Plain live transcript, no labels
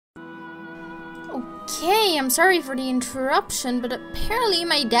Okay, I'm sorry for the interruption, but apparently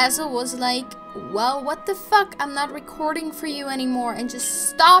my dazzle was like, well, what the fuck? I'm not recording for you anymore, and just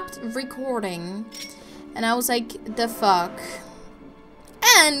stopped recording. And I was like, the fuck?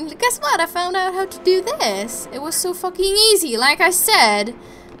 And guess what? I found out how to do this. It was so fucking easy, like I said.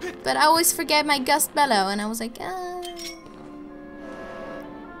 But I always forget my gust bellow, and I was like, ah.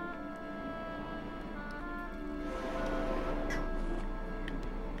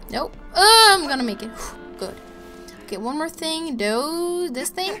 Nope. Oh, I'm gonna make it. Good. Okay, one more thing. This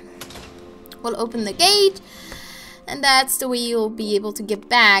thing will open the gate, and that's the way you'll be able to get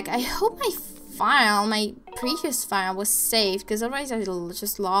back. I hope my previous file was saved, because otherwise I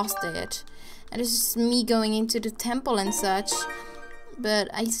just lost it. And it's just me going into the temple and such. But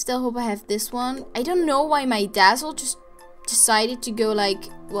I still hope I have this one. I don't know why my dazzle just decided to go like,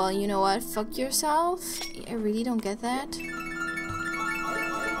 well, you know what? Fuck yourself. I really don't get that.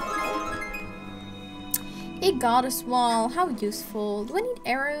 A goddess wall, how useful. Do I need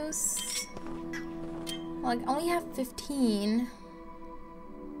arrows? Well, I only have 15.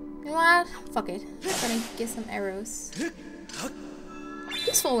 You know what? Fuck it. I'm gonna get some arrows.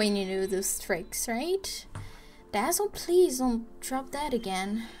 Useful when you do those tricks, right? Dazzle, please don't drop that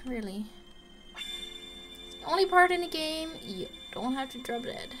again. Really. It's the only part in the game you don't have to drop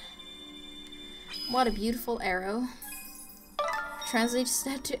that. What a beautiful arrow. Translates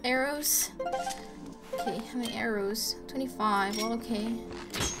that to arrows. Okay, how many arrows? 25. Well, okay.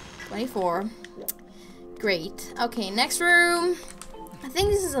 24. Great. Okay, next room. I think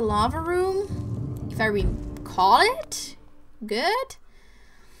this is a lava room, if I recall it. Good.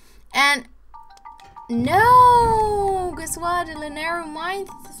 And no! Guess what? The Linero mine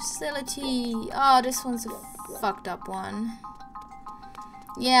facility. Oh, this one's a fucked up one.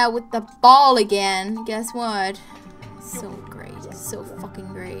 Yeah, with the ball again. Guess what? So great. So fucking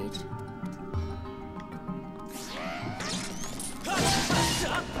great.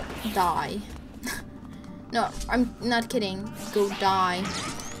 Die. No, I'm not kidding. Go die.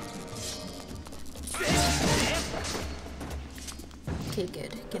 Okay,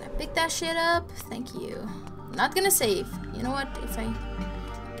 good. Can I pick that shit up? Thank you. I'm not gonna save. You know what? If I...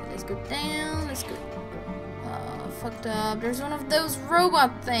 Okay, let's go down. Let's go... Oh, fucked up. There's one of those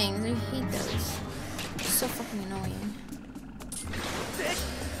robot things. I hate those. They're so fucking annoying.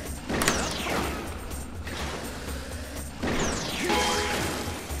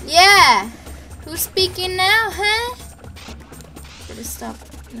 Yeah! Who's speaking now, huh? Better stop.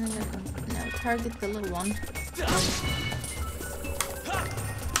 No, target the little one.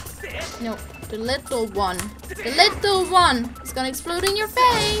 No, the little one. The little one is gonna explode in your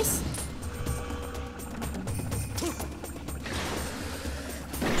face!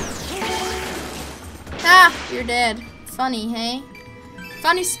 Ah, you're dead. Funny, hey?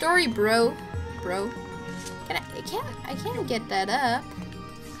 Funny story, bro. Bro. I can't get that up.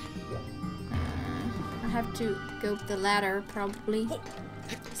 I have to go up the ladder, probably.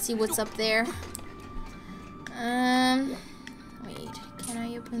 See what's up there. Wait, can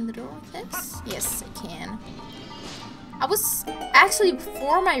I open the door with this? Yes, I can. I was actually,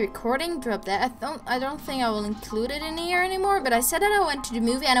 before my recording dropped that, I don't think I will include it in here anymore, but I said that I went to the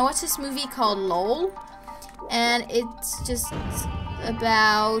movie, and I watched this movie called LOL, and it's just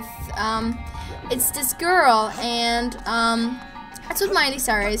about, it's this girl, and, that's with Miley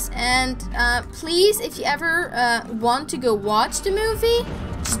Cyrus, and please, if you ever want to go watch the movie,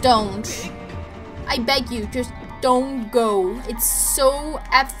 just don't. I beg you, just don't go. It's so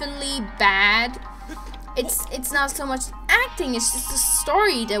effingly bad. It's not so much acting, it's just a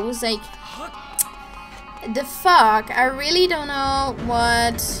story that was like, the fuck. I really don't know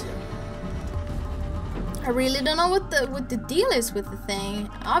what the deal is with the thing.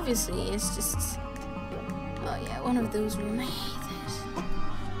 Obviously, it's just, oh yeah, one of those rooms.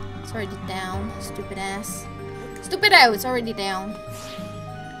 It's already down, stupid ass. Stupid out, it's already down.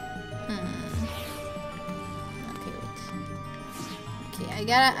 Okay, wait. Okay,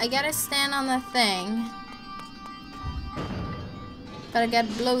 I gotta stand on the thing. But I gotta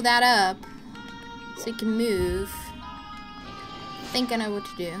blow that up so it can move. I think I know what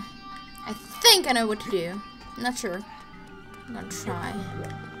to do. I think I know what to do. I'm not sure. I'm gonna try.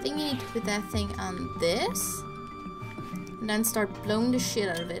 I think you need to put that thing on this. And then start blowing the shit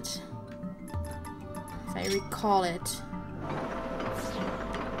out of it. If I recall it.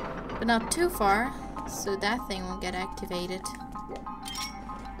 But not too far, so that thing won't get activated.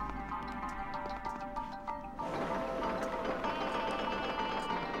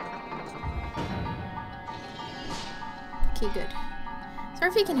 Okay, good. Sorry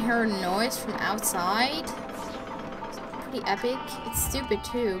if you can hear a noise from outside. It's pretty epic. It's stupid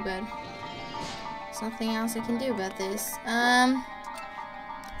too, but There's nothing else I can do about this.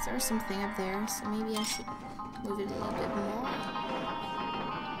 There's something up there, so maybe I should move it a little bit more.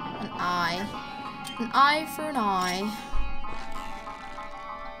 An eye. An eye for an eye.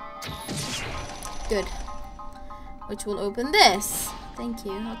 Good. Which will open this. Thank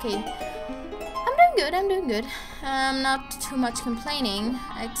you. Okay. I'm doing good, I'm doing good. Not too much complaining,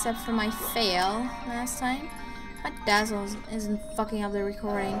 except for my fail last time. My dazzle isn't fucking up the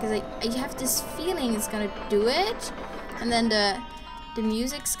recording, because I have this feeling it's gonna do it, and then the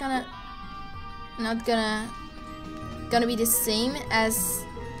music's not gonna be the same as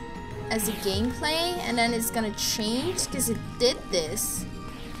the gameplay, and then it's gonna change, because it did this.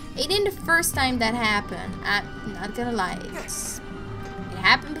 It ain't the first time that happened. I'm not gonna lie, it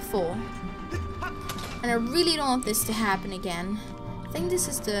happened before. And I really don't want this to happen again. I think this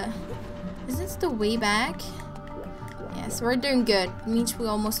is the way back? Yeah, so we're doing good. It means we're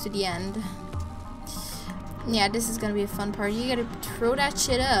almost to the end. Yeah, this is gonna be a fun part. You gotta throw that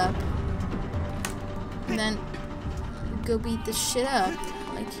shit up. And then go beat the shit up.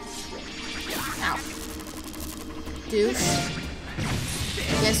 Like, ow. Douche.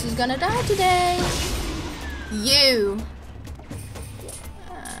 Guess who's gonna die today? You!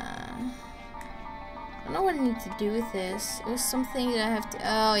 I don't know what I need to do with this. It was something that I have to...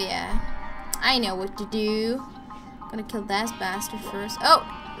 Oh, yeah. I know what to do. I'm gonna kill that bastard first. Oh!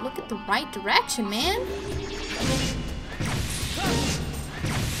 Look at the right direction, man!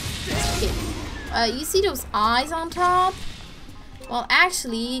 Okay. You see those eyes on top? Well,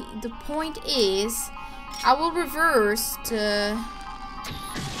 actually, the point is... I will reverse the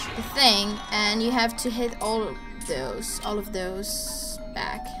thing, and you have to hit all of those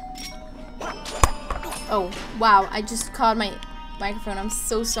back. Oh, wow, I just caught my microphone. I'm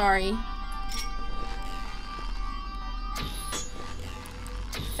so sorry.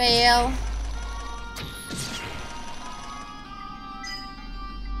 Fail.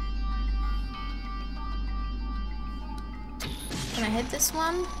 Can I hit this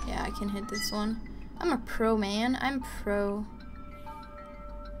one? Yeah, I can hit this one. I'm a pro, man. I'm pro.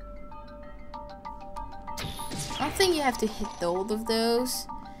 I don't think you have to hit all of those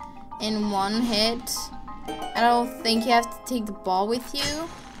in one hit. I don't think you have to take the ball with you.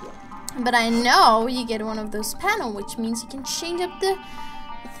 But I know you get one of those panels, which means you can change up the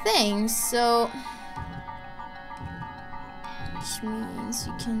things. So, which means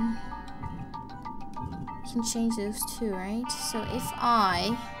you can change those too, right? So if I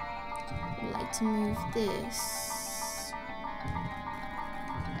would like to move this,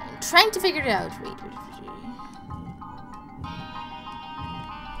 I'm trying to figure it out. Wait.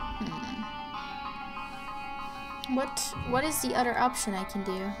 What is the other option I can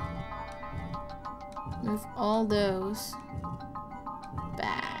do? Move all those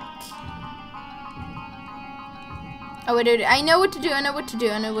back. Oh wait, I know what to do. I know what to do.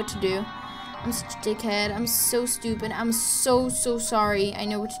 I know what to do. I'm such a dickhead. I'm so stupid. I'm so sorry. I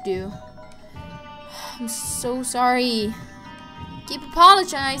know what to do. I'm so sorry. Keep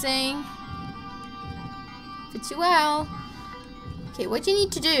apologizing. Fits you well. Okay, what you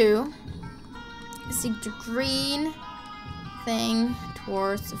need to do is take the green thing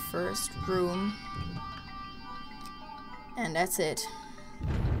towards the first room. And that's it.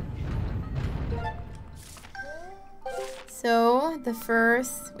 So, the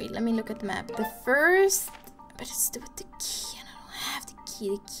first... Wait, let me look at the map. The first... But it's with the key, and I don't have the key.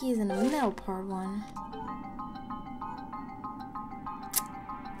 The key is in the middle part one.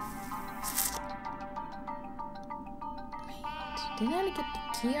 Wait, didn't I get the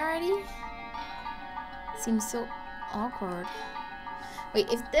key already? Seems so awkward. Wait,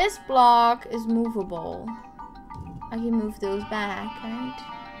 if this block is movable, I can move those back, right?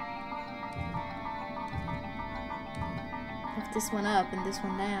 Lift this one up and this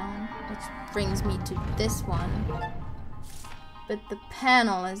one down, which brings me to this one. But the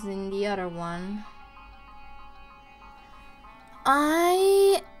panel is in the other one.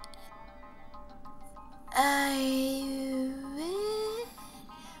 Wait.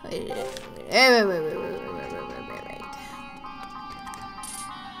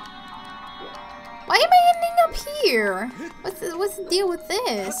 Why am I ending up here? What's the deal with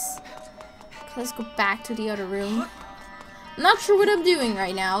this? Okay, let's go back to the other room. I'm not sure what I'm doing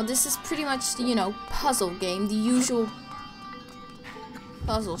right now. This is pretty much the, puzzle game. The usual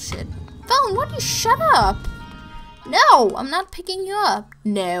puzzle shit. Phone, why don't you shut up? No, I'm not picking you up.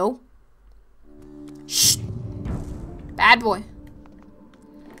 No. Shh. Bad boy.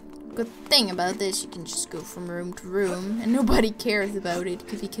 Good thing about this, you can just go from room to room and nobody cares about it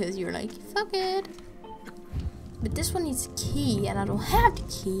because you're like, fuck it. But this one needs a key and I don't have the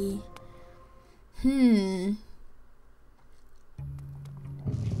key.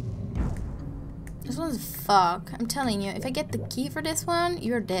 This one's fuck. I'm telling you, if I get the key for this one,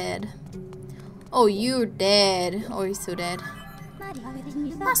 you're dead. Oh, you're dead. Oh, you're so dead.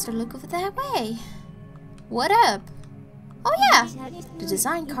 Master, look over that way. What up? Oh yeah! The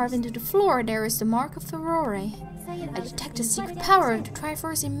design carved into the floor, there is the mark of the Aurora. I detect a secret power of the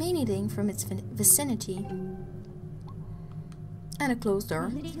Triforce emanating from its vicinity. And a closed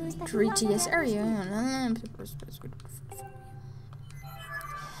door. To reach this area.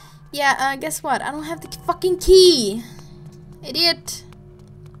 Yeah, guess what? I don't have the fucking key! Idiot!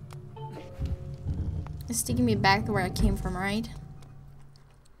 It's taking me back to where I came from, right?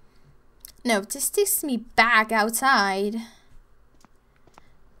 No, this takes me back outside.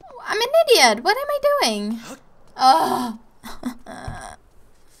 I'm an idiot! What am I doing? Oh!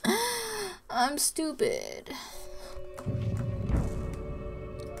 I'm stupid.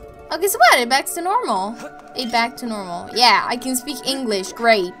 Oh, guess what? It back to normal. It back to normal. Yeah, I can speak English.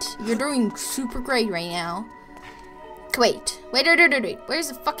 Great. You're doing super great right now. Wait. Where's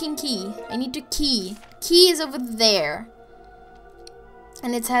the fucking key? I need the key. Key is over there.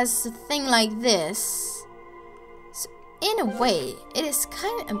 And it has a thing like this. So, in a way, it is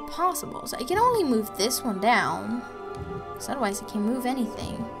kind of impossible. So I can only move this one down. Because otherwise I can't move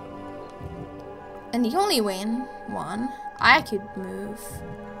anything. And the only one I could move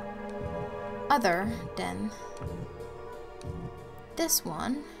other than this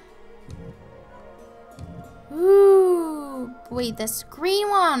one. Ooh, wait, that's the green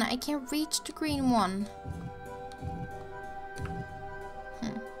one. I can't reach the green one.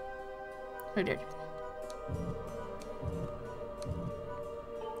 And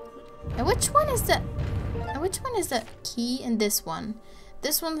which one is the key in this one?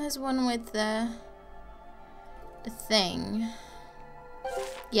 This one has one with the thing.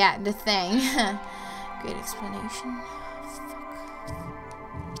 Yeah, the thing. Great explanation. Fuck.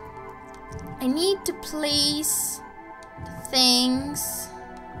 I need to place the things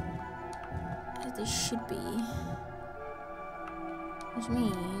as they should be. Which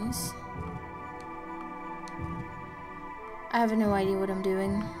means I have no idea what I'm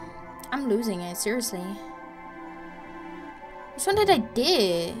doing. I'm losing it, seriously. Which one did I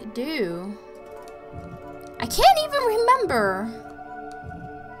do? I can't even remember.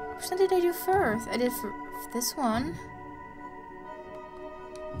 Which one did I do first? I did for this one.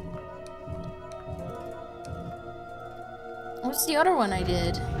 What's the other one I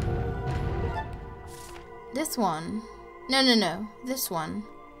did? This one. No. This one.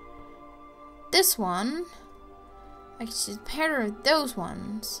 This one. I should pair those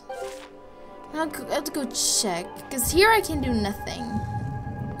ones. I'll have to go check. Because here I can do nothing.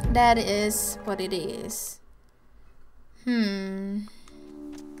 That is what it is.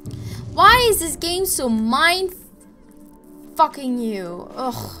 Why is this game so mind fucking you?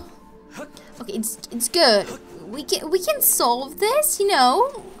 Ugh. Okay, it's good. We can solve this, you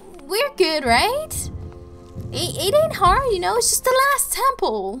know. We're good, right? It ain't hard, you know. It's just the last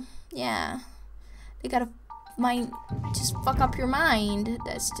temple. Yeah. They gotta just fuck up your mind.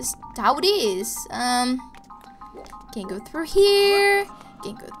 That's just how it is. Can't go through here.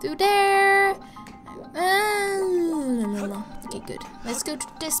 Can't go through there. Okay, good. Let's go to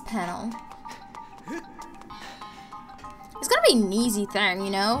this panel. It's gonna be an easy thing, you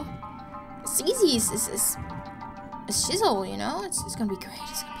know. It's easy as a shizzle, you know. It's gonna be great.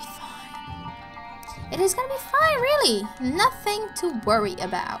 It's gonna be fine. It is gonna be fine, really. Nothing to worry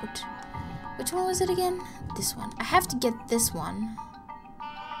about. Which one was it again? This one. I have to get this one.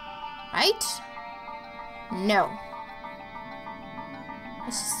 Right? No.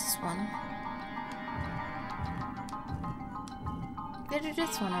 It's just this one. Did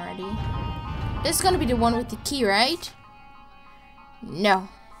this one already. This is gonna be the one with the key, right? No.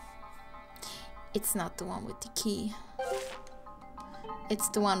 It's not the one with the key. It's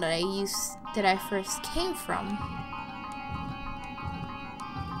the one that I first came from.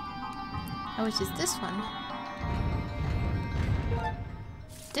 Oh, which is this one.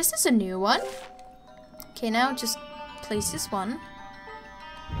 This is a new one. Okay, now just place this one.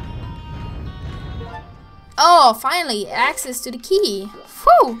 Oh, finally, access to the key.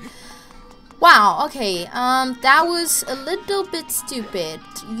 Whew. Wow, okay, that was a little bit stupid.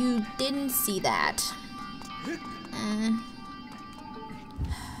 You didn't see that.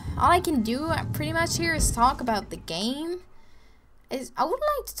 All I can do pretty much here is talk about the game. I would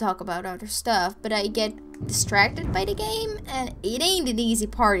like to talk about other stuff, but I get distracted by the game, and it ain't an easy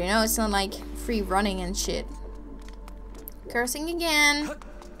part, you know? It's not like free running and shit. Cursing again.